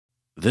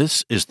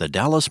This is the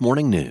Dallas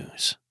Morning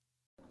News.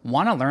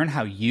 Want to learn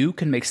how you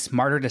can make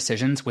smarter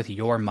decisions with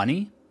your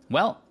money?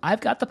 Well,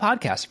 I've got the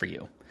podcast for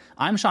you.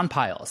 I'm Sean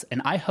Piles,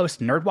 and I host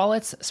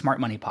NerdWallet's Smart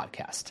Money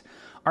Podcast.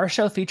 Our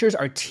show features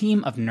our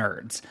team of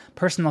nerds,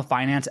 personal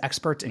finance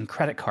experts in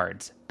credit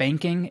cards,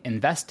 banking,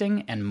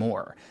 investing, and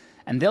more.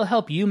 And they'll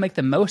help you make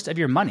the most of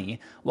your money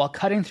while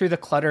cutting through the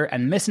clutter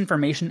and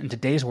misinformation in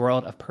today's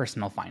world of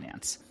personal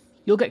finance.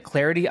 You'll get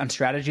clarity on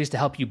strategies to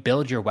help you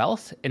build your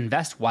wealth,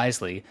 invest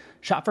wisely,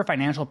 shop for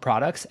financial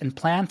products, and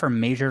plan for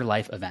major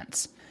life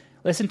events.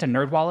 Listen to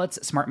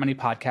NerdWallet's Smart Money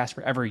Podcast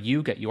wherever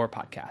you get your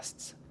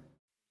podcasts.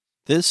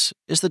 This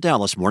is the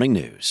Dallas Morning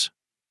News.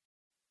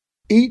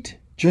 Eat,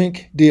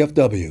 Drink,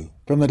 DFW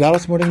from the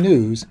Dallas Morning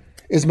News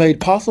is made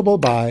possible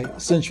by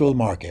Central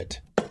Market.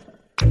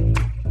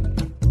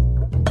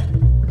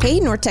 Hey,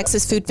 North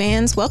Texas food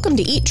fans. Welcome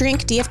to Eat,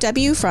 Drink,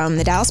 DFW from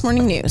the Dallas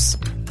Morning News.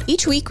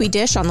 Each week, we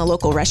dish on the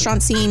local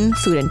restaurant scene,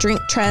 food and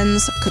drink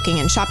trends, cooking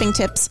and shopping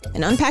tips,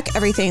 and unpack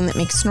everything that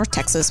makes North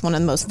Texas one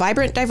of the most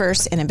vibrant,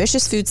 diverse, and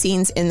ambitious food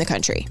scenes in the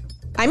country.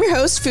 I'm your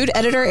host, food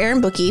editor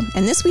Erin Bookey,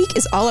 and this week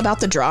is all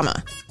about the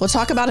drama. We'll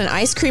talk about an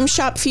ice cream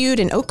shop feud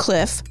in Oak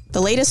Cliff,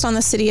 the latest on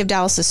the City of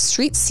Dallas'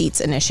 Street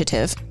Seats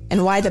initiative,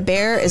 and why The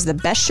Bear is the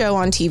best show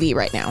on TV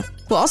right now.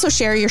 We'll also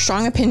share your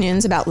strong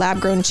opinions about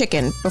lab-grown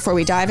chicken before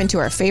we dive into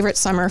our favorite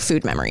summer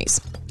food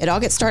memories. It all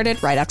gets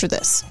started right after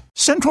this.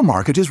 Central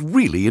Market is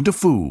really into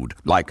food,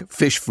 like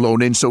fish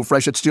flown in so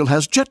fresh it still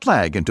has jet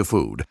lag into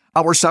food.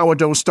 Our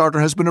sourdough starter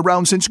has been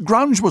around since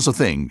grunge was a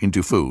thing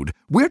into food.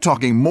 We're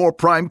talking more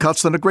prime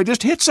cuts than a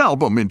greatest hits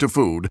album into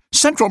food.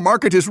 Central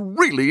Market is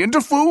really into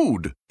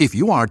food. If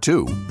you are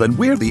too, then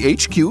we're the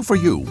HQ for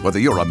you, whether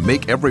you're a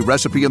make every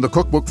recipe in the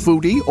cookbook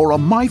foodie or a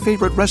my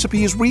favorite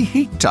recipe is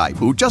reheat type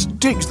who just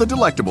digs the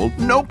delectable.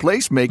 No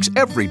place makes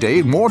every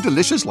day more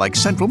delicious like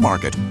Central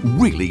Market.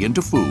 Really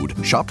into food.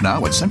 Shop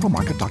now at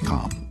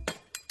centralmarket.com.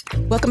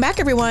 Welcome back,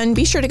 everyone.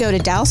 Be sure to go to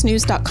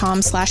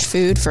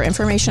dallasnews.com/food for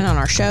information on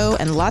our show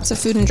and lots of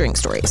food and drink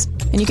stories.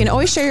 And you can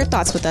always share your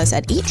thoughts with us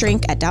at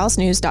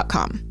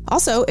eatdrink@dallasnews.com.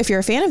 Also, if you're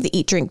a fan of the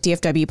Eat Drink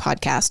DFW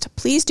podcast,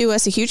 please do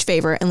us a huge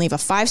favor and leave a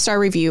 5-star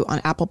review on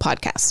Apple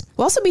Podcasts.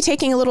 We'll also be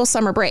taking a little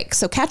summer break,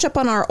 so catch up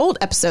on our old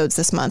episodes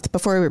this month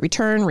before we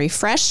return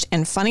refreshed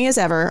and funny as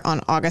ever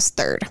on August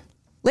 3rd.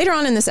 Later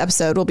on in this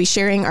episode, we'll be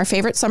sharing our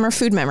favorite summer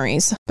food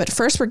memories. But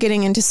first, we're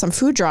getting into some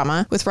food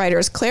drama with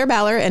writers Claire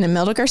Baller and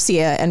Imelda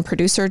Garcia and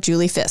producer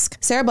Julie Fisk.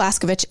 Sarah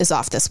Blaskovich is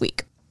off this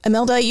week.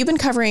 Imelda, you've been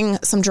covering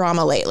some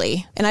drama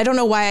lately, and I don't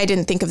know why I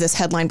didn't think of this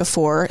headline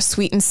before.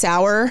 Sweet and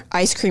sour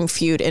ice cream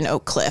feud in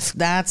Oak Cliff.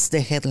 That's the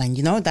headline,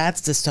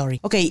 that's the story.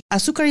 Okay,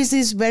 Azúcar is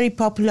this very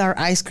popular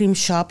ice cream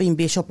shop in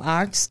Bishop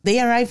Arts.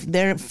 They arrived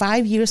there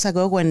 5 years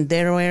ago when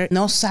there were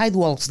no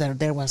sidewalks there.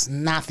 There was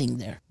nothing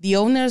there. The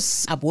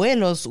owner's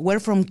abuelos were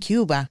from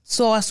Cuba,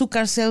 so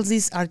Azúcar sells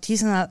this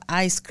artisanal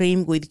ice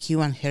cream with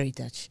Cuban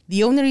heritage.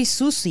 The owner is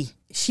Susie.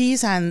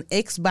 She's an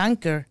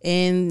ex-banker,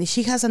 and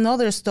she has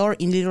another store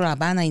in Little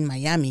Havana in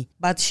Miami.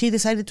 But she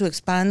decided to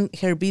expand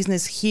her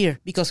business here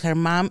because her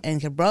mom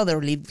and her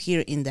brother live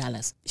here in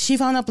Dallas. She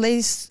found a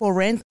place for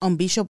rent on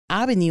Bishop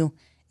Avenue,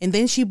 and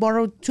then she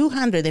borrowed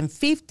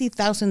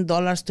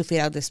 $250,000 to fit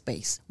out the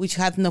space, which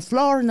had no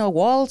floor, no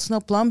walls, no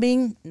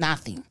plumbing,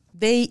 nothing.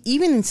 They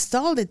even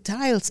installed the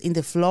tiles in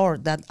the floor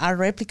that are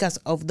replicas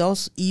of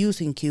those used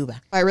in Cuba.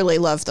 I really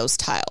love those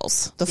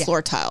tiles, the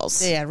floor tiles.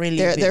 They are really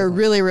beautiful. They're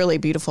really, really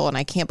beautiful, and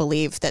I can't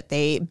believe that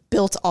they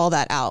built all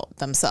that out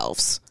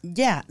themselves.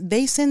 Yeah,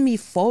 they sent me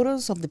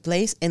photos of the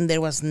place, and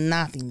there was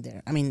nothing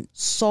there. I mean,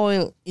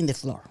 soil in the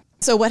floor.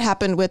 So what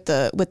happened with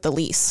the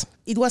lease?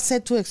 It was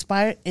set to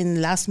expire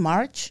in last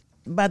March.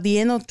 But at the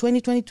end of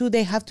 2022,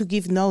 they have to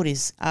give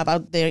notice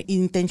about their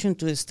intention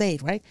to stay,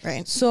 right?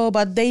 Right. So,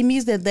 but they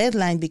missed the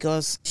deadline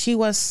because she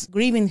was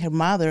grieving her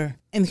mother,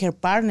 and her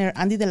partner,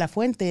 Andy De La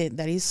Fuente,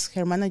 that is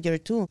her manager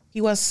too, he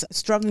was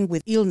struggling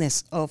with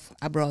illness of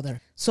a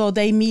brother. So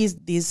they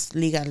missed this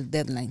legal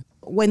deadline.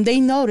 When they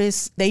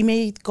noticed, they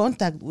made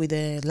contact with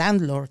the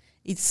landlord.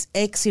 It's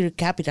Exir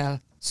Capital.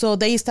 So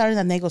they started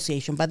a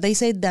negotiation, but they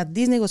said that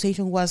this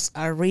negotiation was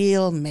a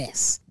real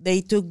mess.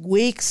 They took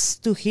weeks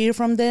to hear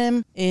from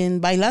them, and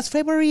by last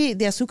February,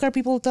 the Azúcar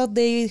people thought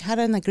they had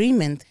an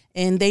agreement,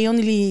 and they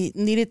only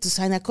needed to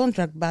sign a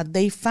contract, but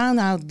they found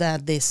out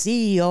that the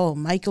CEO,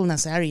 Michael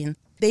Nazarian,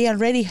 they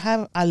already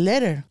have a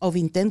letter of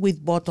intent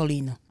with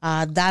Botolino,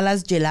 a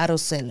Dallas gelato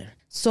seller.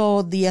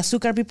 So the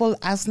Azúcar people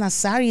asked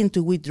Nazarian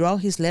to withdraw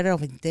his letter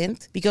of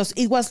intent because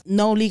it was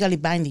no legally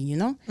binding,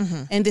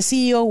 Mm-hmm. And the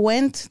CEO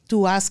went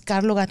to ask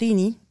Carlo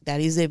Gattini, that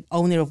is the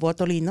owner of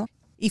Botolino,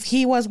 if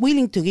he was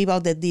willing to give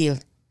out the deal.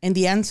 And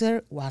the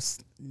answer was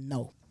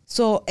no.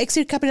 So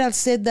Exir Capital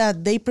said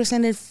that they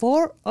presented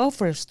 4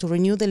 offers to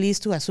renew the lease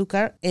to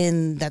Azúcar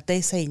and that they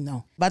say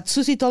no. But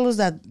Susie told us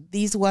that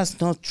this was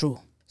not true.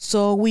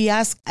 So we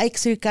asked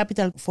Exir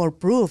Capital for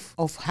proof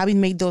of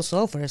having made those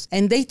offers,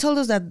 and they told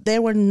us that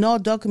there were no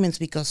documents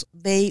because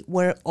they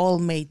were all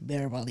made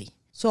verbally.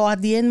 So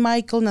at the end,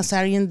 Michael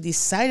Nazarian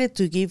decided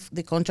to give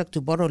the contract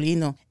to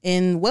Borrolino.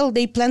 And well,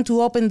 they plan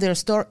to open their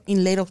store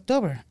in late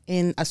October.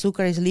 And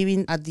Azúcar is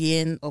leaving at the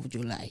end of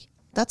July.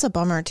 That's a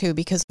bummer, too,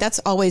 because that's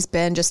always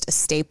been just a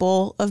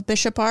staple of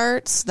Bishop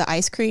Arts, the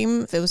ice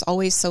cream. It was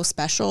always so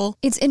special.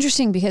 It's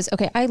interesting because,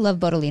 okay, I love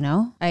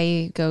Borrolino.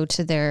 I go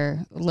to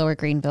their Lower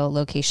Greenville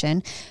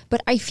location.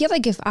 But I feel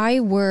like if I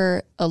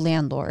were a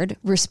landlord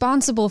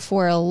responsible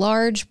for a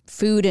large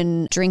food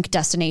and drink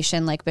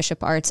destination like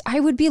Bishop Arts, I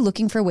would be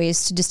looking for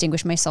ways to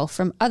distinguish myself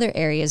from other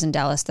areas in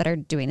Dallas that are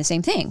doing the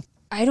same thing.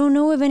 I don't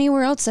know of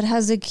anywhere else that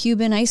has a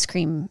Cuban ice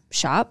cream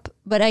shop,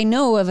 but I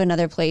know of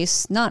another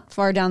place not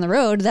far down the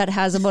road that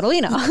has a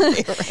Borrolino.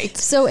 Right.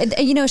 So,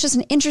 it's just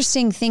an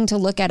interesting thing to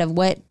look at of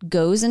what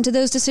goes into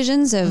those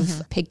decisions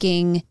of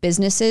picking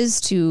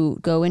businesses to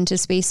go into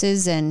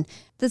spaces. And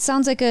that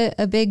sounds like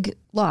a big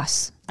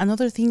loss.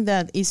 Another thing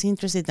that is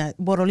interesting that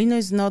Borrolino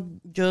is not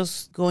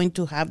just going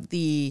to have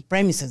the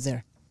premises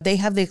there. They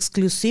have the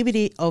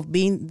exclusivity of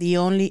being the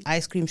only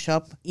ice cream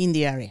shop in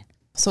the area.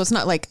 So it's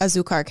not like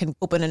Azúcar can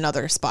open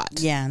another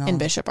spot in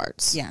Bishop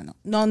Arts. Yeah, no,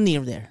 not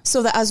near there.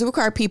 So the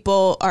Azúcar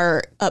people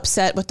are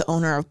upset with the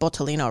owner of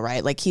Botolino,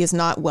 right? Like he is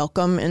not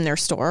welcome in their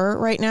store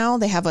right now.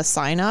 They have a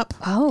sign up.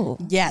 Oh.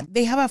 Yeah,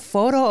 they have a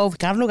photo of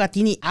Carlo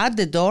Gattini at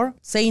the door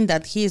saying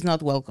that he is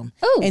not welcome.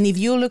 Oh. And if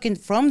you're looking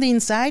from the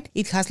inside,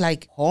 it has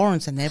like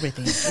horns and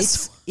everything.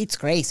 It's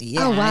crazy.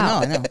 Yeah, Oh, wow.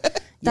 I know.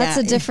 That's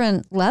a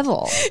different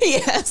level.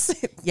 Yes.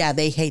 Yeah,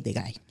 they hate the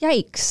guy.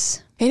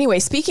 Yikes. Anyway,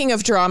 speaking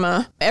of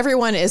drama,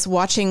 everyone is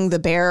watching The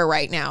Bear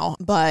right now,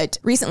 but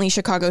recently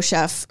Chicago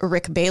chef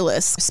Rick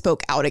Bayless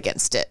spoke out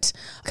against it,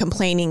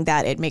 complaining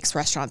that it makes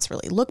restaurants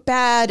really look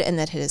bad and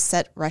that it has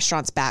set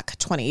restaurants back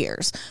 20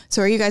 years.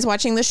 So are you guys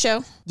watching this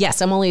show?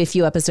 Yes, I'm only a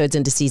few episodes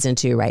into season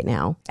 2 right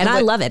now. And I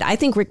love it. I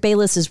think Rick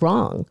Bayless is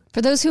wrong.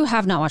 For those who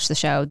have not watched the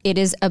show, it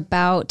is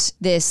about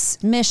this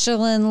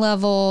Michelin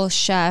level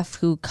chef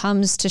who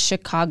comes to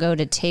Chicago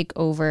to take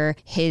over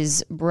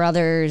his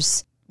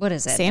brother's, what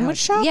is it? Sandwich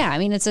shop? Yeah, I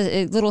mean, it's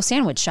a little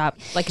sandwich shop.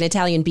 Like an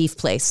Italian beef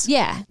place.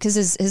 Yeah, because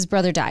his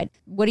brother died.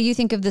 What do you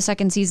think of the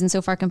second season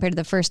so far compared to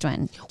the first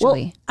one, Well,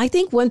 Julie? I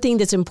think one thing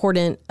that's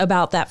important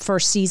about that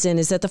first season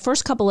is that the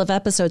first couple of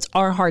episodes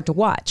are hard to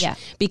watch. Yeah.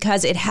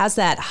 Because it has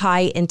that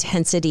high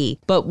intensity.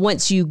 But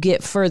once you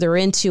get further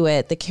into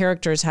it, the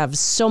characters have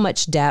so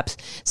much depth.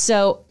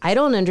 So I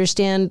don't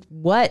understand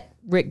what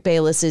Rick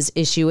Bayless's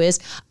issue is.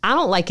 I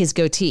don't like his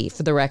goatee,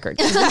 for the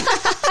record.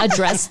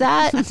 Address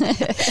that.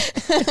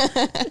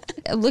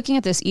 Looking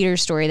at this Eater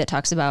story that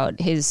talks about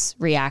his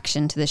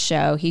reaction to the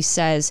show, he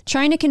says,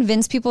 trying to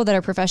convince people that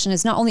our profession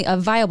is not only a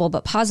viable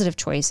but positive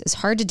choice is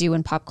hard to do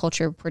when pop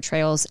culture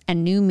portrayals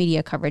and new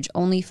media coverage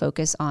only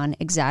focus on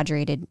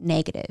exaggerated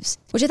negatives,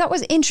 which I thought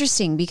was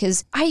interesting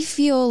because I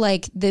feel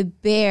like The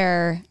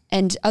Bear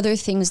and other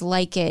things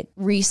like it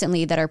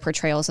recently that are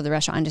portrayals of the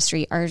restaurant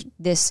industry are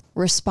this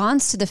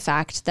response to the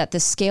fact that the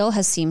scale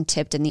has seemed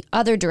tipped in the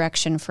other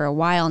direction for a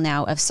while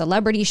now of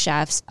celebrity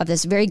chefs, of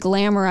this very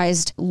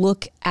glamorized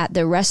look at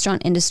the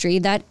restaurant industry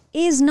that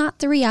is not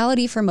the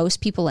reality for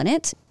most people in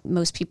it.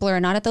 Most people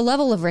are not at the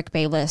level of Rick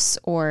Bayless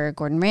or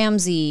Gordon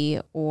Ramsay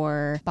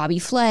or Bobby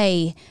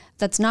Flay.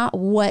 That's not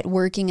what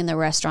working in the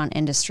restaurant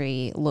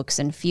industry looks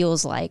and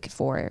feels like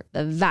for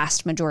the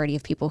vast majority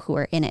of people who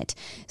are in it.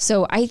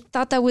 So I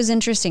thought that was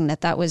interesting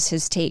that was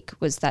his take,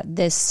 was that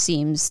this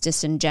seems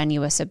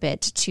disingenuous a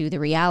bit to the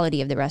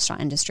reality of the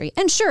restaurant industry.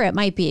 And sure, it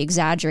might be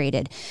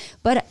exaggerated,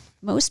 but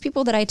most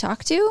people that I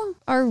talk to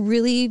are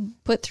really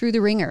put through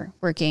the ringer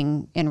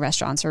working in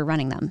restaurants or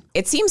running them.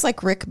 It seems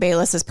like Rick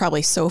Bayless is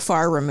probably so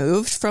far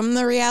removed from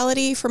the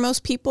reality for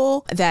most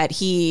people that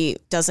he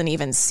doesn't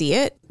even see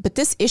it. But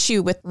this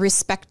issue with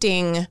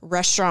respecting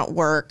restaurant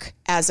work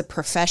as a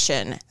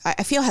profession,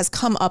 I feel has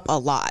come up a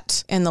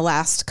lot in the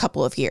last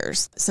couple of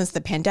years since the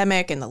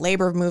pandemic and the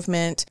labor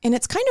movement. And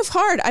it's kind of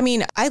hard. I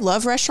mean, I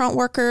love restaurant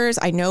workers.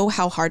 I know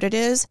how hard it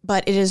is,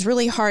 but it is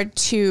really hard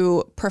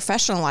to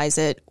professionalize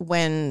it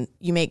when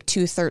you make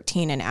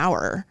 $2.13 an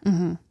hour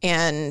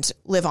and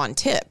live on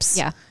tips.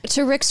 Yeah.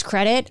 To Rick's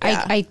credit,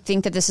 Yeah. I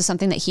think that this is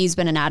something that he's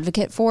been an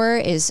advocate for,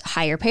 is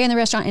higher pay in the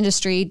restaurant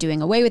industry,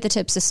 doing away with the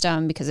tip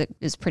system because it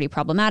is pretty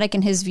problematic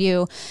in his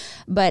view.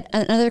 But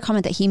another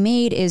comment that he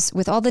made is,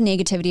 with all the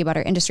negativity about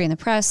our industry in the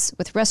press,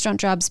 with restaurant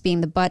jobs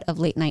being the butt of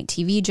late night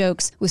TV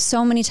jokes, with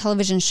so many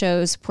television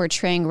shows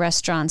portraying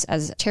restaurants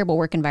as terrible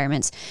work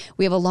environments,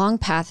 we have a long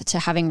path to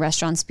having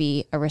restaurants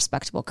be a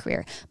respectable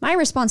career. My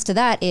response to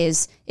that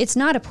is, it's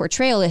not a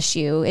portrayal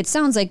issue. It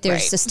sounds like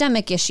there's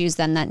systemic issues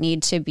then that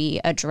need to be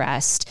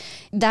addressed.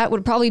 That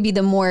would probably be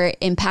the more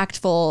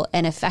impactful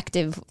and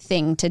effective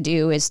thing to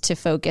do, is to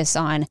focus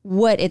on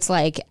what it's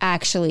like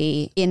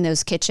actually in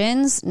those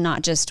kitchens,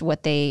 not just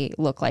what they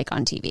look like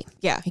on TV.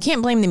 Yeah. You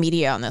can't blame the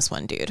media on this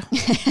one, dude.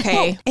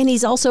 Okay. And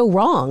he's also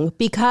wrong,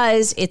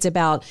 because it's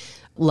about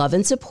love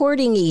and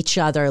supporting each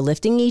other,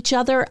 lifting each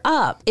other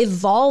up,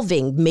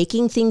 evolving,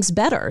 making things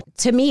better.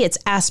 To me, it's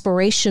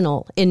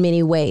aspirational in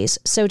many ways.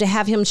 So to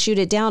have him shoot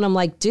it down, I'm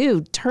like,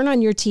 dude, turn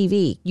on your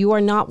TV. You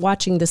are not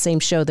watching the same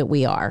show that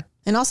we are.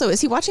 And also,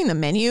 is he watching the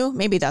menu?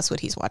 Maybe that's what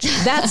he's watching.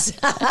 That's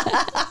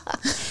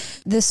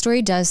The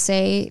story does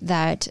say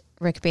that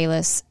Rick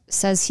Bayless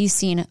says he's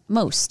seen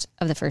most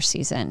of the first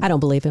season. I don't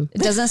believe him.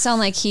 It doesn't sound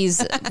like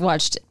he's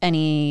watched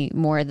any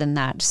more than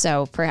that.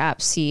 So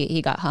perhaps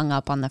he got hung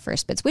up on the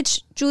first bits,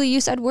 which, Julie,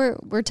 you said were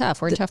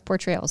tough. We're tough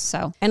portrayals.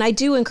 So, And I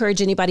do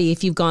encourage anybody,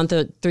 if you've gone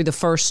through the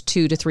first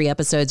 2 to 3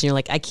 episodes and you're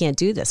like, I can't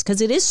do this,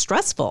 because it is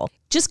stressful.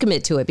 Just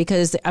commit to it,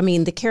 because, I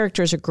mean, the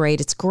characters are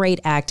great. It's great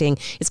acting.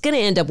 It's going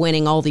to end up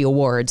winning all the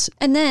awards.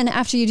 And then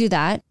after you do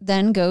that,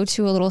 then go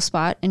to a little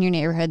spot in your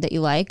neighborhood that you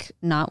like,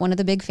 not one of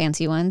the big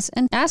fancy ones,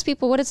 and ask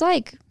people what it's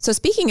like. So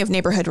speaking of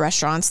neighborhood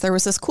restaurants, there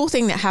was this cool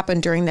thing that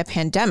happened during the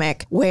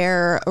pandemic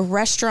where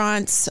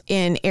restaurants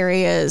in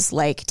areas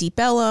like Deep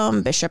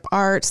Ellum, Bishop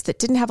Arts, that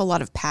didn't have a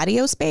lot of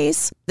patio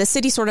space, the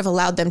city sort of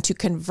allowed them to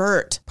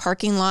convert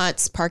parking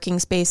lots, parking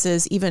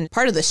spaces, even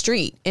part of the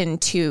street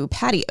into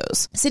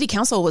patios. City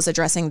Council was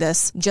addressing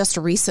this just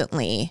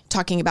recently,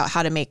 talking about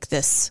how to make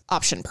this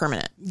option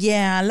permanent.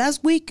 Yeah,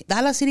 last week,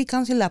 Dallas City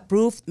Council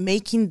approved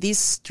making this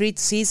Street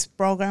Seats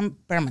program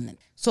permanent.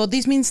 So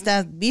this means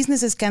that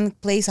businesses can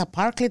place a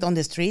parklet on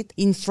the street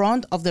in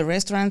front of the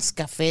restaurants,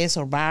 cafes,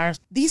 or bars.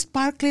 These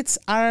parklets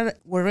are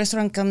where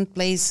restaurants can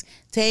place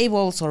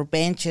tables or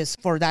benches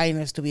for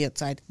diners to be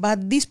outside.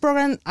 But this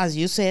program, as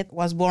you said,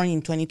 was born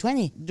in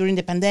 2020 during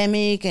the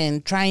pandemic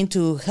and trying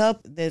to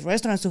help the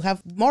restaurants to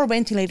have more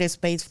ventilated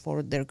space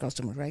for their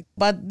customers, right?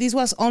 But this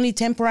was only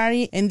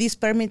temporary, and these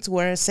permits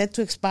were set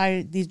to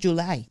expire this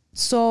July.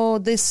 So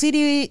the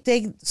city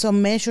take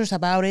some measures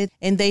about it,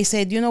 and they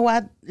said, you know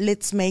what,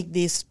 let's make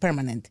this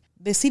permanent.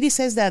 The city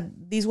says that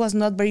this was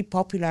not very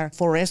popular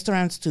for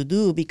restaurants to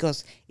do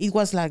because it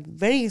was like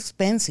very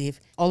expensive,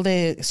 all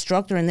the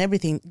structure and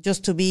everything,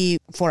 just to be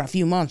for a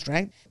few months,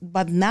 right?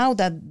 But now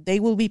that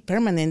they will be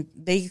permanent,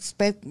 they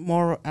expect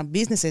more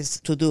businesses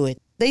to do it.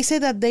 They say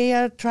that they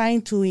are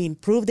trying to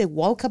improve the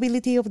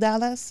walkability of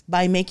Dallas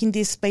by making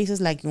these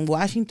spaces like in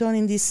Washington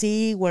and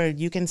D.C. where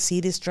you can see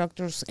the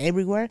structures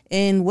everywhere.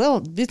 And well,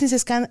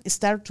 businesses can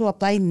start to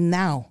apply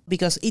now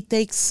because it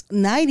takes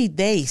 90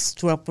 days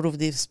to approve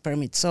this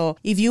permit. So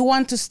if you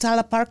want to install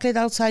a parklet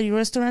outside your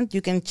restaurant,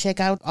 you can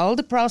check out all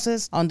the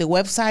process on the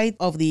website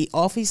of the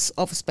Office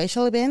of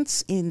Special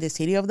Events in the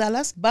city of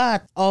Dallas.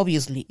 But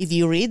obviously, if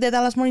you read the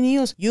Dallas Morning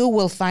News, you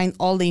will find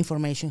all the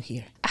information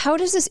here. How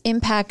does this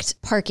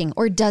impact parking,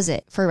 or does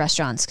it for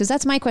restaurants? Because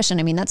that's my question.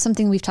 I mean, that's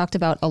something we've talked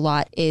about a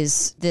lot,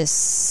 is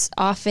this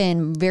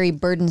often very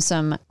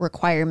burdensome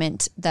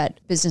requirement that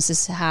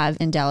businesses have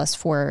in Dallas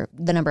for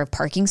the number of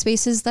parking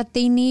spaces that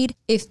they need.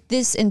 If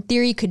this, in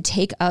theory, could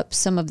take up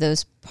some of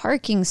those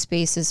parking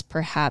spaces,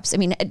 perhaps. I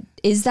mean,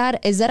 is that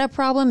a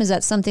problem? Is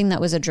that something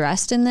that was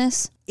addressed in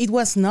this? It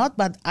was not,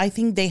 but I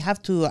think they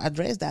have to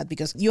address that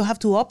because you have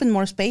to open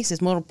more spaces,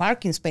 more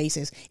parking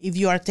spaces, if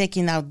you are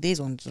taking out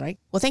these ones, right?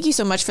 Well, thank you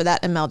so much for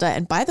that, Imelda.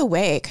 And by the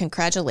way,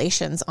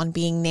 congratulations on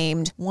being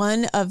named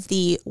one of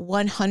the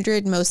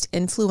 100 most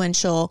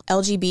influential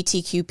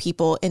LGBTQ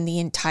people in the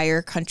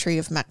entire country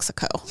of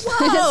Mexico.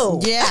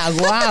 Whoa! Yeah,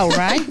 wow,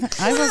 right?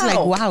 I was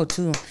like, wow,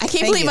 too. I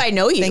can't believe I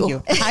know you. Thank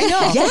you. I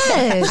know.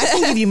 Yes. I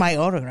can give you my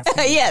autograph.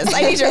 Yes,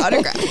 I need your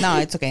autograph. No,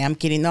 it's okay. I'm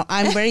kidding. No,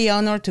 I'm very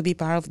honored to be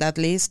part of that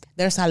list.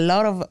 There's a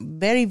lot of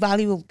very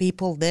valuable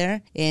people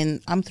there,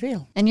 and I'm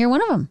thrilled. And you're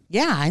one of them.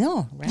 Yeah, I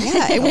know. Right?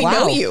 Yeah, and we Wow.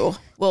 know you.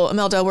 Well,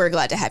 Imelda, we're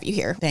glad to have you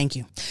here. Thank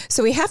you.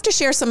 So we have to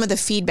share some of the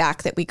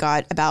feedback that we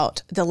got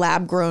about the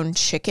lab-grown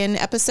chicken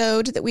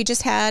episode that we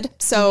just had.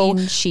 So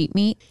Sheep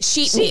meat.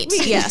 sheep meat,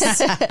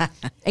 yes.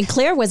 And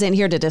Claire wasn't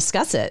here to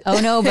discuss it. Oh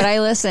no, but I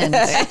listened.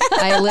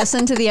 I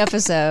listened to the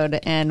episode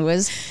and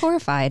was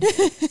horrified.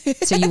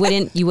 So you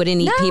wouldn't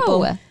eat No.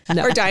 people?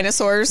 No. Or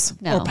dinosaurs.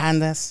 No. Or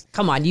pandas.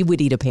 Come on, you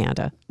would eat a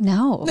panda.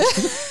 No.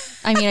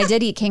 I mean, I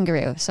did eat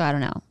kangaroo, so I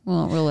don't know.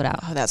 We'll rule it out.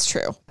 Oh, that's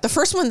true. The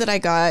first one that I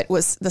got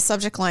was the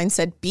subject line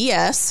said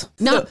BS.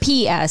 Not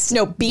PS.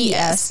 No,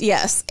 BS.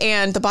 Yes.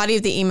 And the body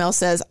of the email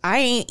says, I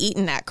ain't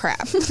eating that crap.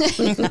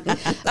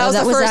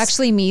 that was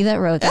actually me that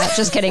wrote that.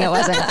 Just kidding, it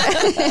wasn't.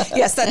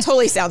 Yes, that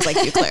totally sounds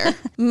like you, Claire.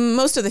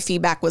 Most of the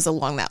feedback was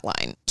along that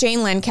line.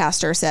 Jane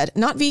Lancaster said,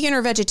 not vegan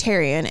or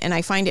vegetarian, and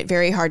I find it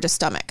very hard to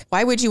stomach.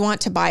 Why would you want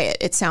to buy it?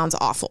 It sounds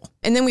awful.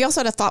 And then we also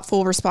had a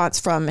thoughtful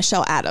response from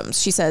Michelle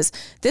Adams. She says,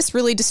 this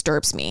really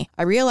disturbs me.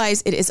 I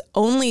realize it is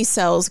only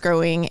cells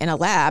growing in a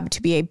lab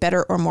to be a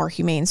better or more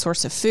humane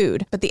source of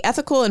food, but the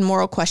ethical and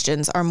moral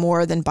questions are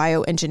more than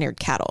bioengineered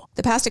cattle.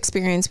 The past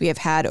experience we have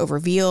had over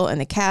veal and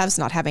the calves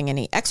not having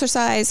any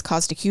exercise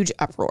caused a huge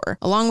uproar,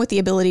 along with the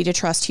ability to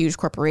trust huge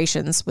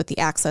corporations with the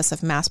access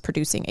of mass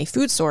producing a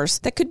food source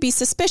that could be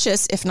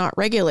suspicious if not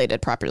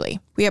regulated properly.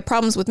 We have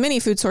problems with many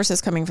food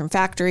sources coming from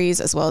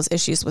factories, as well as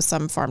issues with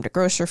some farm to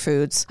grocer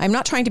foods. I'm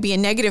not trying to be a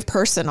negative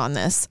person on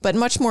this, but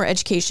much more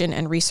education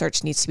and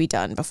research needs to be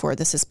done before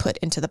this is put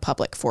into the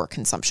public for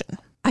consumption.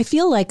 I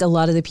feel like a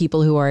lot of the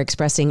people who are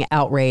expressing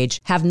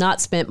outrage have not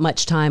spent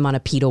much time on a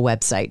PETA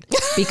website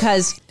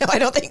because No, I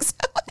don't think so.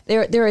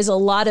 There is a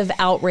lot of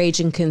outrage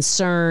and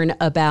concern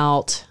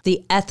about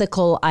the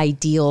ethical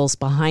ideals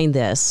behind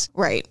this.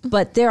 Right.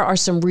 But there are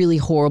some really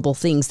horrible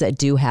things that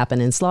do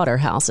happen in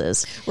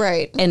slaughterhouses.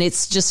 Right. And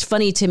it's just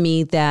funny to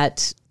me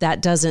that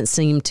that doesn't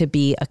seem to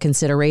be a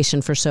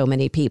consideration for so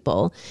many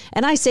people.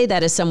 And I say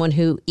that as someone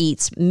who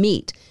eats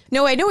meat.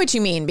 No, I know what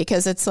you mean,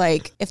 because it's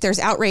like, if there's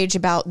outrage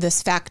about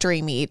this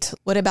factory meat,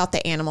 what about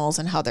the animals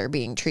and how they're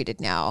being treated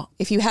now?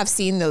 If you have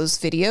seen those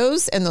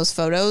videos and those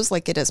photos,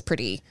 like, it is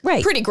pretty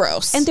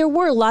gross. And there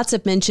were lots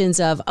of mentions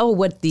of,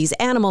 what these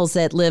animals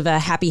that live a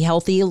happy,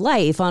 healthy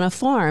life on a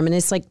farm. And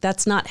it's like,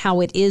 that's not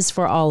how it is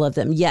for all of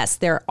them. Yes,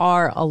 there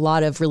are a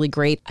lot of really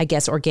great, I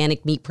guess,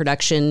 organic meat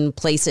production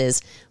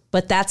places,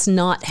 but that's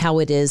not how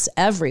it is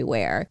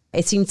everywhere.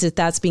 It seems that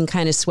that's being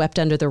kind of swept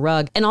under the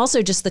rug. And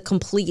also just the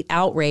complete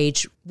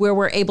outrage where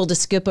we're able to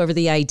skip over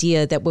the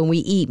idea that when we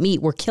eat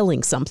meat, we're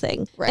killing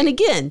something. Right. And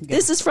again,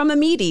 this is from a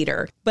meat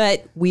eater,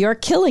 but we are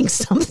killing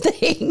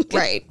something.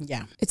 Right.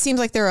 Yeah. It seems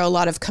like there are a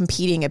lot of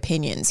competing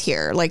opinions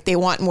here. Like, they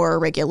want more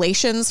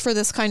regulations for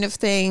this kind of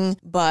thing,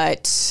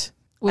 but...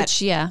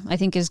 Which, I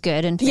think is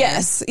good and fair.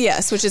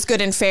 Yes, which is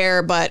good and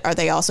fair, but are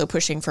they also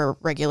pushing for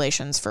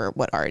regulations for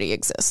what already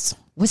exists?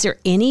 Was there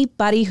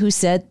anybody who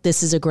said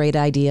this is a great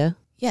idea?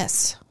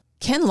 Yes.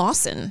 Ken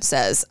Lawson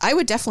says, I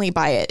would definitely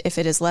buy it if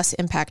it is less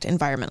impact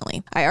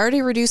environmentally. I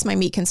already reduced my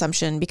meat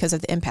consumption because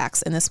of the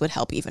impacts, and this would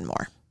help even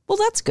more. Well,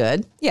 that's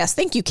good. Yes,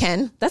 thank you,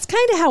 Ken. That's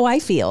kind of how I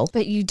feel.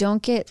 But you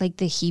don't get like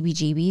the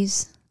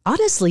heebie-jeebies?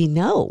 Honestly,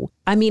 no.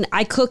 I mean,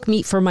 I cook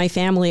meat for my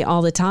family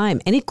all the time,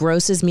 and it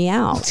grosses me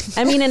out.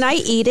 I mean, and I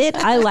eat it.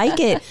 I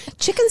like it.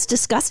 Chicken's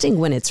disgusting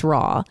when it's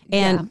raw.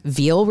 And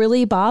veal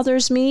really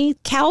bothers me.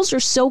 Cows are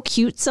so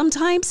cute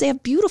sometimes. They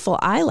have beautiful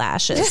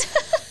eyelashes.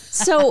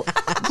 So,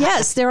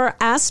 yes, there are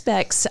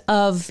aspects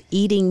of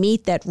eating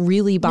meat that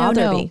really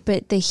bother me.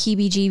 But the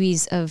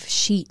heebie-jeebies of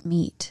sheet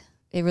meat,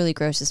 it really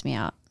grosses me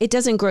out. It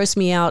doesn't gross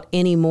me out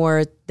any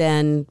more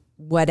than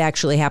what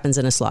actually happens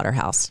in a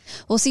slaughterhouse.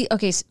 Well, see,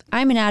 okay, so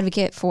I'm an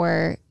advocate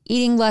for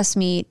eating less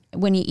meat.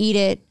 When you eat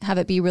it, have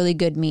it be really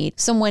good meat.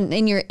 Someone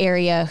in your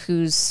area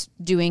who's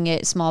doing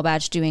it, small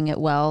batch, doing it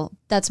well.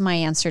 That's my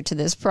answer to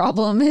this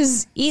problem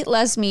is eat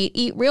less meat,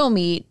 eat real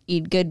meat,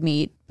 eat good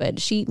meat, but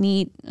sheet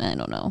meat, I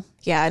don't know.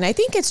 Yeah, and I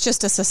think it's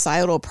just a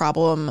societal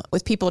problem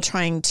with people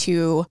trying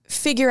to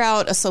figure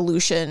out a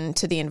solution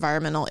to the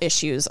environmental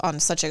issues on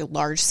such a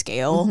large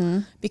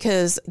scale,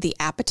 because the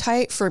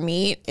appetite for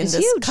meat in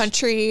this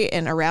country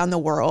and around the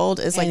world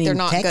is like, they're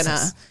not gonna,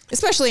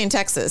 especially in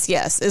Texas,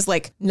 is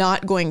like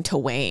not going to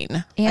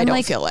wane. And I don't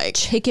like feel like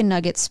chicken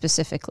nuggets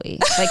specifically.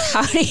 Like,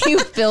 how do you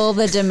fill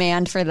the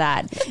demand for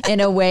that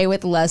in a way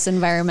with less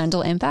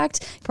environmental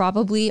impact?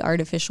 Probably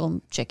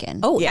artificial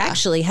chicken. Oh,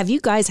 actually, have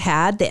you guys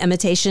had the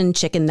imitation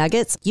chicken nuggets?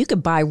 You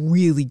could buy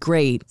really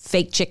great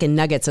fake chicken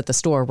nuggets at the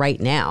store right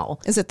now.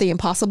 Is it the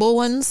Impossible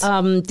ones?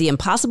 The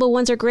Impossible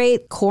ones are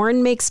great.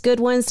 Corn makes good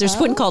ones. There's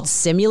one called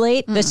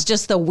Simulate. That's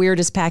just the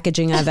weirdest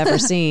packaging I've ever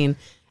seen.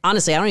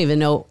 Honestly, I don't even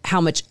know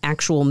how much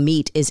actual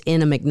meat is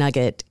in a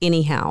McNugget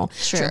anyhow.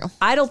 True.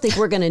 I don't think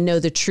we're going to know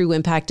the true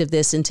impact of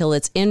this until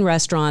it's in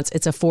restaurants,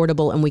 it's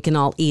affordable, and we can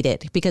all eat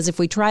it. Because if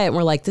we try it and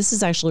we're like, this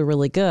is actually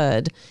really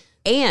good.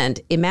 And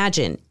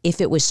imagine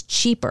if it was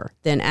cheaper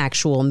than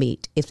actual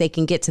meat. If they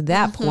can get to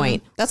that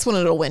point. That's when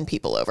it'll win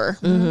people over,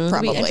 It'll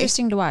probably. be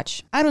interesting to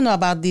watch. I don't know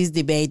about this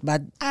debate,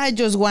 but I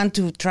just want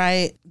to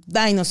try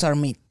dinosaur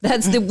meat.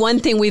 That's the one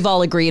thing we've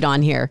all agreed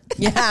on here.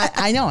 Yeah,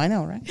 I know,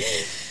 right?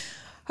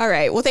 All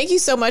right. Well, thank you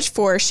so much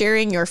for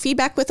sharing your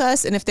feedback with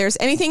us. And if there's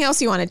anything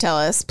else you want to tell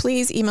us,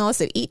 please email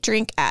us at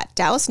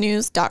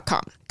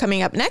eatdrink@dallasnews.com.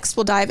 Coming up next,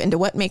 we'll dive into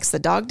what makes the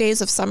dog days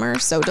of summer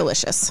so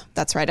delicious.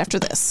 That's right after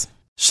this.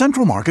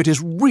 Central Market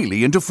is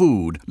really into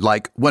food.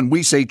 Like when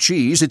we say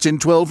cheese, it's in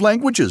 12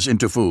 languages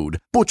into food.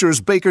 Butchers,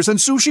 bakers, and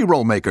sushi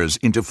roll makers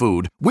into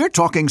food. We're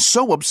talking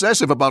so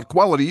obsessive about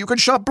quality you can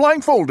shop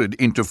blindfolded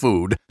into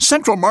food.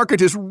 Central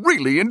Market is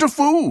really into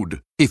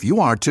food. If you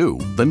are too,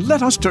 then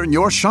let us turn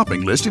your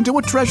shopping list into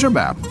a treasure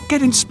map.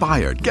 Get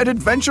inspired, get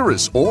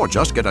adventurous, or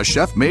just get a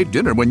chef-made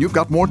dinner when you've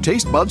got more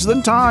taste buds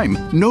than time.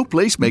 No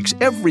place makes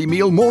every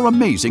meal more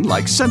amazing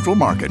like Central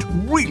Market.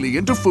 Really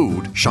into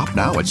food. Shop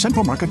now at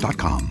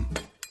centralmarket.com.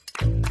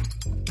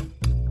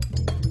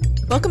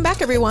 Welcome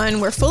back, everyone.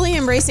 We're fully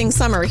embracing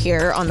summer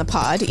here on the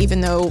pod, even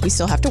though we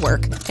still have to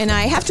work. And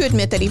I have to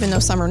admit that even though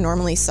summer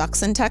normally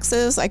sucks in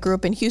Texas, I grew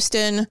up in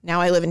Houston, now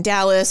I live in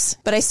Dallas,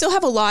 but I still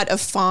have a lot of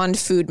fond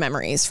food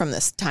memories from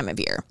this time of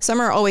year.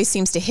 Summer always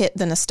seems to hit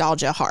the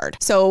nostalgia hard.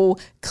 So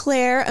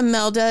Claire,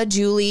 Imelda,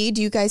 Julie,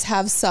 do you guys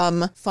have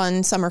some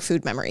fun summer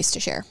food memories to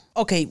share?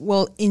 Okay,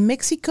 well, in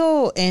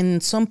Mexico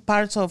and some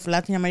parts of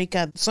Latin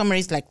America, summer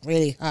is like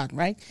really hot,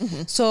 right?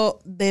 Mm-hmm. So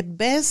the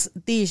best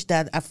dish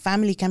that a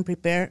family can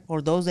prepare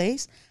for those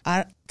days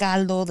are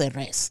caldo de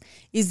res.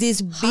 Is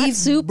this beef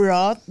soup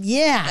broth?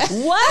 Yeah.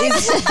 What?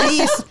 It's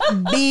this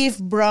beef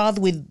broth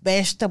with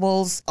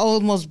vegetables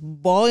almost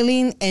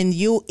boiling, and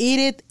you eat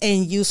it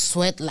and you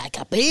sweat like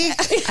a pig.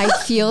 I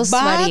feel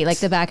sweaty, like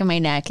the back of my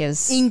neck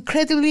is.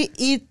 Incredibly,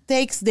 it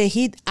takes the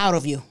heat out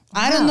of you.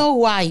 I don't know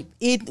why.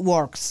 It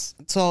works.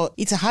 So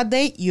it's a hot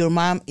day, your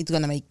mom is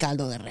going to make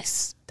caldo de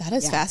res. That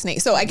is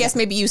fascinating. So I guess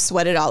maybe you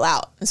sweat it all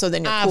out. And so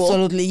then you're cool.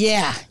 Absolutely.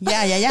 Yeah.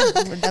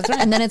 That's right.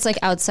 And then it's like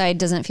outside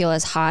doesn't feel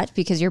as hot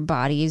because your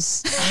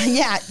body's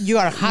Yeah, you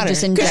are hotter.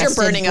 just you're ingested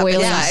burning up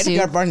boiling inside. soup.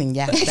 You're burning,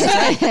 yeah. That's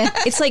right.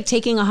 It's like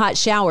taking a hot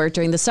shower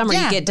during the summer.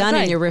 Yeah, You get done that's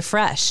and right. you're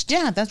refreshed.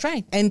 Yeah, that's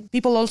right. And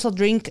people also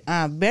drink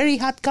very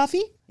hot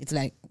coffee. It's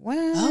like,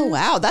 well. Oh,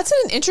 wow. That's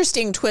an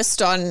interesting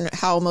twist on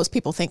how most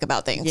people think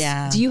about things.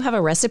 Yeah. Do you have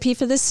a recipe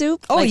for this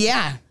soup? Oh,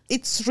 yeah.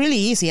 It's really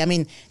easy. I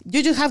mean,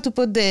 you just have to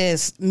put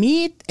this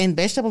meat and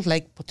vegetables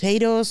like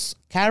potatoes,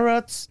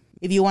 carrots,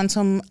 if you want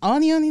some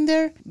onion in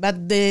there.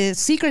 But the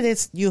secret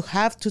is you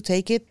have to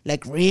take it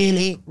like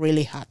really,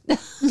 really hot.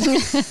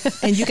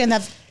 And you can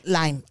have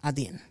lime at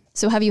the end.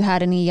 So have you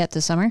had any yet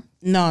this summer?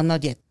 No,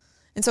 not yet.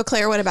 And so,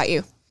 Claire, what about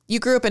you? You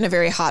grew up in a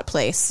very hot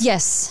place.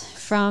 Yes,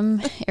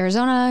 from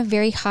Arizona,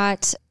 very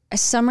hot.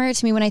 Summer,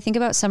 to me, when I think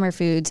about summer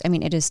foods, I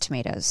mean, it is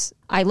tomatoes.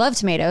 I love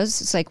tomatoes.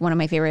 It's like one of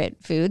my favorite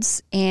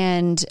foods.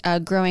 And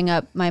growing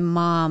up, my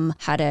mom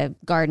had a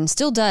garden,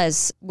 still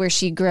does, where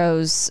she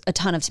grows a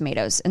ton of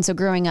tomatoes. And so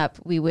growing up,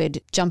 we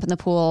would jump in the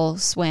pool,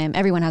 swim.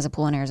 Everyone has a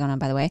pool in Arizona,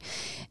 by the way.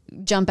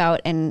 Jump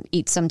out and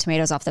eat some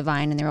tomatoes off the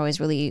vine. And they're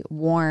always really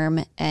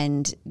warm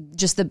and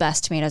just the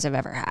best tomatoes I've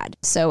ever had.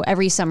 So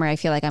every summer, I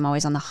feel like I'm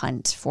always on the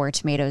hunt for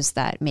tomatoes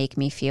that make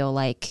me feel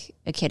like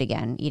a kid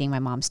again, eating my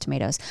mom's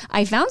tomatoes.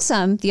 I found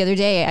some the other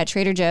day at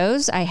Trader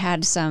Joe's. I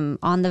had some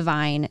on the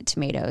vine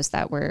tomatoes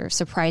that were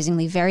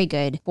surprisingly very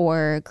good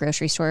for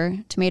grocery store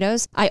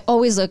tomatoes. I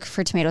always look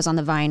for tomatoes on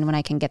the vine when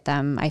I can get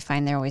them. I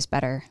find they're always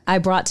better. I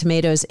brought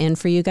tomatoes in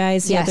for you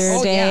guys the Yes. other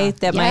Oh, day yeah.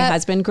 that my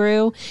husband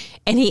grew.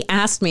 And he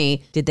asked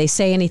me, did they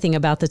say anything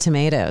about the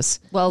tomatoes?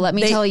 Well, let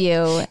me tell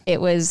you, it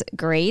was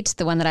great.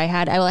 The one that I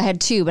had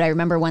two, but I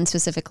remember one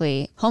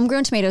specifically.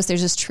 Homegrown tomatoes,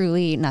 there's just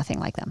truly nothing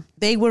like them.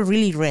 They were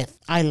really red.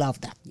 I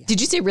love that. Yeah. Did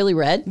you say really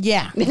red?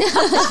 Yeah.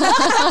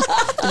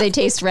 Do they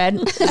taste red?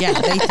 Yeah,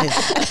 they did.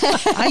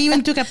 I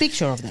even took a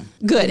picture of them.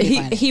 Good. Really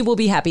fun. He will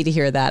be happy to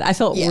hear that. I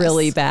felt Yes.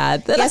 really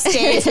bad. That Yes,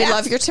 Dave, we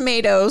love your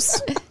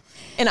tomatoes.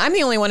 And I'm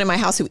the only one in my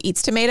house who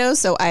eats tomatoes,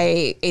 so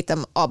I ate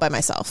them all by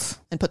myself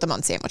and put them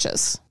on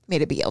sandwiches.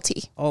 Made a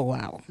BLT. Oh,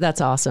 wow.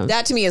 That's awesome.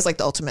 That to me is like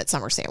the ultimate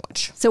summer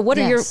sandwich. So what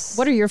Yes.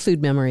 are your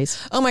food memories?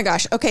 Oh my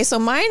gosh. Okay, so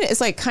mine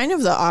is like kind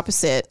of the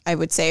opposite, I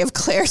would say, of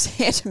Claire's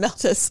and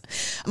Imelda's.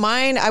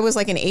 Mine, I was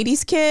like an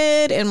 80s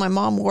kid and my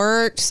mom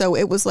worked, so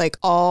it was like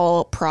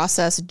all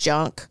processed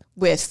junk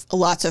with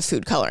lots of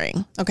food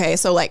coloring. Okay,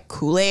 so like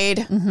Kool-Aid,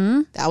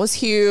 that was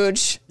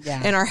huge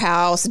in our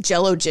house.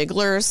 Jell-O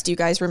jigglers. Do you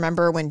guys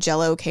remember when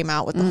Jell-O came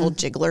out with the whole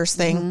jigglers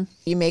thing?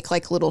 You make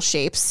like little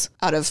shapes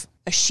out of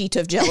a sheet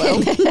of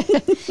Jell-O.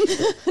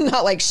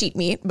 Not like sheet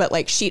meat, but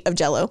like sheet of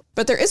Jell-O.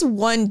 But there is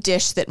one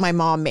dish that my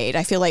mom made.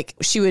 I feel like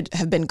she would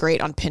have been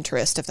great on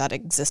Pinterest if that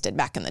existed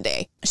back in the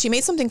day. She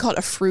made something called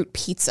a fruit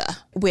pizza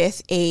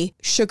with a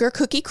sugar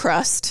cookie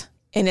crust,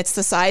 and it's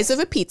the size of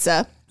a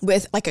pizza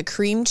with like a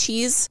cream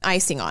cheese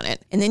icing on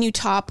it. And then you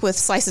top with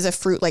slices of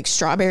fruit like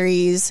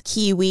strawberries,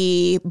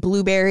 kiwi,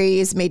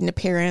 blueberries made an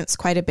appearance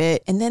quite a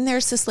bit. And then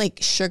there's this like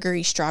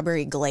sugary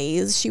strawberry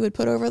glaze she would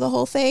put over the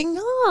whole thing.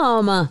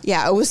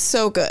 Yeah, it was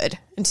so good.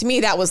 And to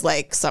me, that was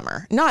like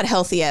summer. Not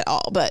healthy at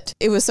all, but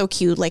it was so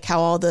cute, like how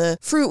all the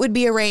fruit would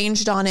be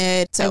arranged on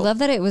it. So I love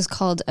that it was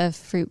called a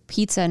fruit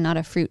pizza, not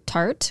a fruit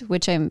tart,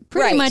 which I'm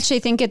pretty Right. much, I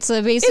think it's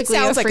basically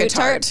sounds a like a fruit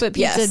tart, but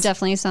pizza yes.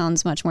 definitely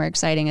sounds much more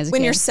exciting as a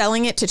when kid. you're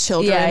selling it to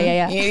children,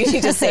 Yeah. you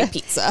need to say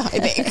pizza, I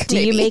think. Do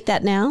you maybe. make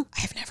that now?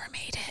 I've never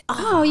made it.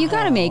 Oh, you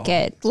got to make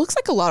it. It looks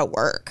like a lot of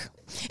work.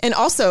 And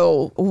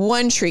also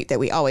one treat that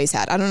we always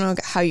had, I don't know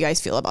how you guys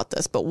feel about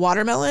this, but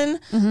watermelon,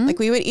 like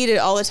we would eat it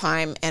all the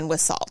time and with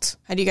salt.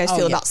 How do you guys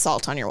feel about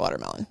salt on your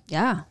watermelon?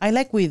 Yeah. I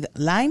like with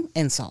lime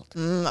and salt.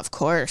 Of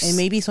course. And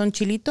maybe some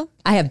chilito.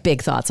 I have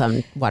big thoughts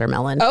on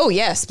watermelon. Oh,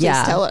 yes. Please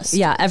tell us.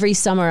 Yeah. Every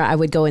summer I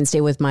would go and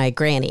stay with my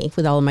granny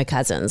with all of my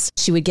cousins.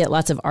 She would get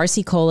lots of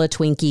RC Cola,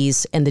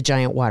 Twinkies, and the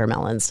giant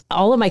watermelons.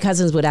 All of my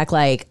cousins would act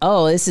like,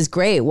 oh, this is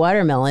great,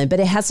 watermelon, but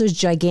it has those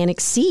gigantic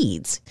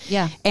seeds.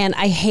 Yeah. And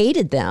I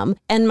hated them.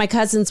 And my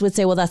cousins would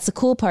say, well, that's the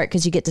cool part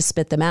because you get to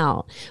spit them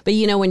out. But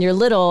you know, when you're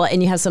little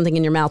and you have something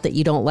in your mouth that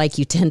you don't like,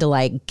 you tend to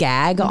like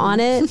gag on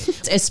it,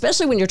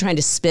 especially when you're trying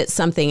to spit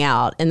something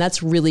out. And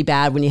that's really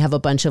bad when you have a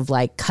bunch of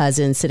like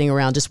cousins sitting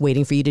around just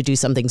waiting for you to do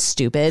something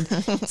stupid.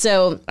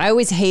 So I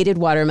always hated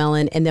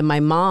watermelon. And then my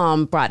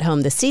mom brought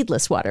home the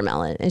seedless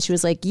watermelon. And she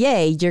was like,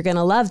 yay, you're going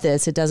to love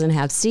this. It doesn't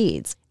have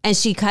seeds. And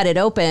she cut it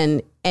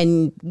open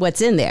and what's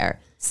in there?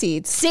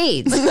 Seeds.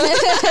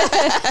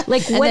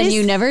 Like, And what then is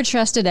you never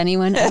trusted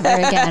anyone ever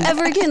again.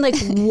 ever again? Like,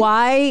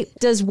 why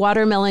does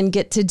watermelon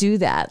get to do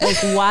that? Like,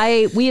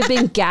 why we have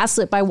been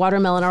gaslit by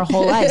watermelon our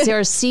whole lives. There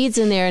are seeds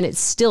in there, and it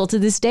still to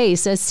this day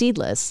says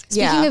seedless.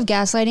 Speaking of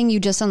gaslighting, you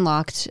just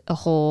unlocked a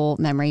whole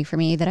memory for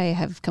me that I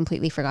have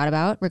completely forgot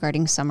about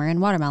regarding summer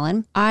and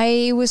watermelon.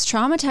 I was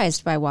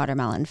traumatized by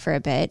watermelon for a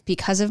bit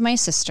because of my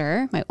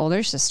sister, my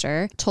older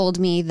sister, told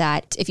me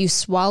that if you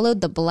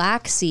swallowed the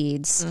black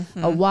seeds,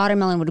 a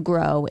watermelon would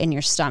grow go in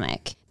your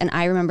stomach. And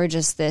I remember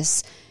just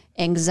this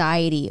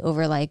anxiety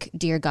over like,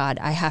 dear God,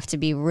 I have to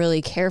be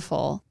really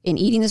careful in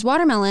eating this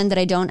watermelon that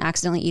I don't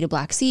accidentally eat a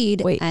black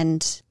seed. Wait,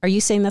 and are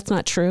you saying that's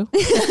not true?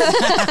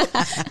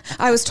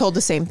 I was told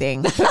the same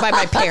thing by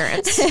my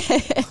parents.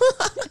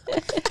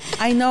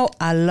 I know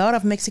a lot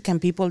of Mexican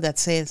people that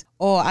says,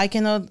 oh, I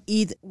cannot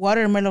eat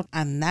watermelon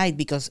at night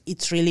because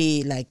it's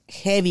really like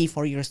heavy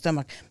for your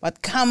stomach.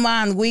 But come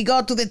on, we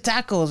go to the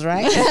tacos,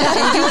 right?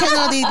 And you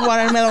cannot eat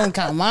watermelon.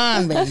 Come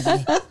on, baby.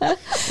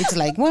 It's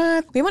like,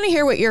 what? We want to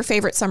hear what your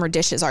favorite summer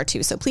dishes are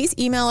too. So please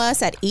email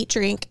us at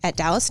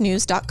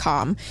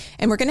eatdrink@dallasnews.com.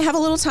 And we're going to have a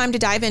little time to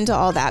dive into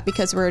all that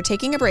because we're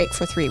taking a break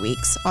for 3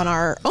 weeks on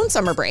our own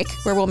summer break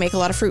where we'll make a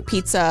lot of fruit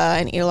pizza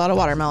and eat a lot of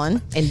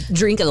watermelon. And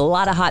drink a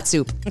lot of hot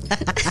soup.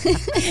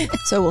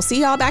 So we'll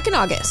see y'all back in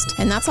August.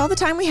 And that's all the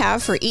time we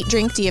have for Eat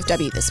Drink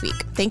DFW this week.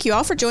 Thank you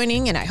all for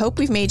joining, and I hope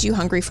we've made you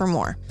hungry for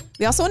more.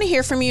 We also want to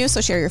hear from you,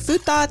 so share your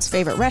food thoughts,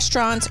 favorite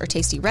restaurants, or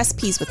tasty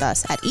recipes with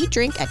us at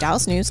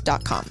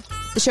eatdrink@dallasnews.com.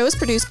 The show is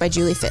produced by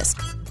Julie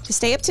Fisk. To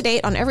stay up to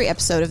date on every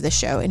episode of this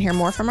show and hear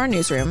more from our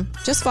newsroom,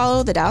 just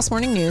follow the Dallas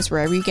Morning News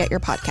wherever you get your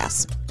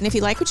podcasts. And if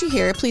you like what you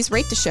hear, please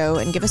rate the show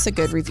and give us a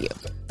good review.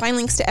 Find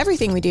links to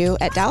everything we do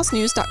at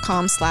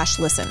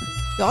dallasnews.com/listen.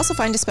 You'll also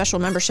find a special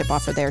membership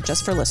offer there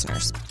just for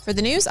listeners. For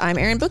the news, I'm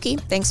Erin Bookey.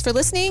 Thanks for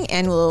listening,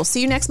 and we'll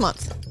see you next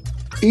month.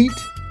 Eat,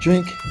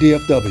 Drink,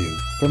 DFW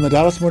from the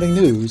Dallas Morning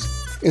News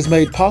is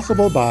made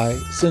possible by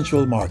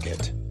Central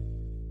Market.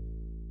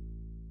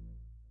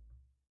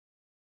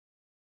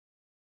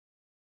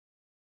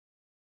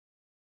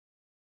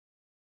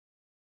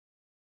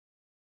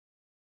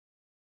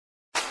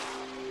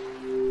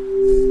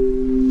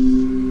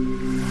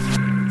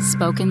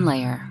 Spoken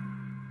Layer.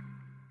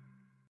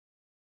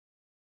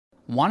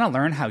 Want to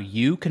learn how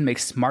you can make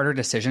smarter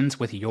decisions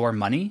with your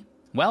money?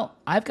 Well,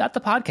 I've got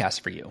the podcast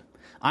for you.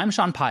 I'm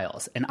Sean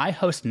Piles, and I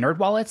host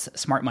NerdWallet's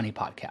Smart Money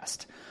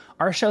Podcast.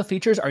 Our show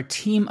features our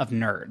team of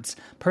nerds,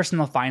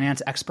 personal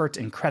finance experts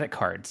in credit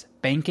cards,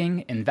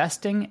 banking,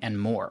 investing, and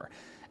more.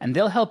 And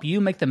they'll help you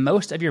make the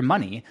most of your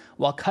money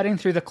while cutting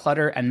through the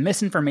clutter and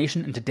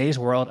misinformation in today's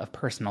world of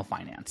personal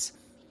finance.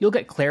 You'll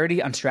get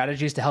clarity on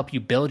strategies to help you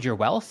build your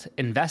wealth,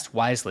 invest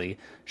wisely,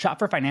 shop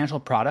for financial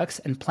products,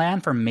 and plan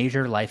for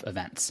major life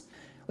events.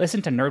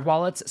 Listen to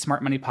NerdWallet's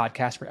Smart Money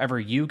Podcast wherever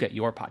you get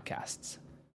your podcasts.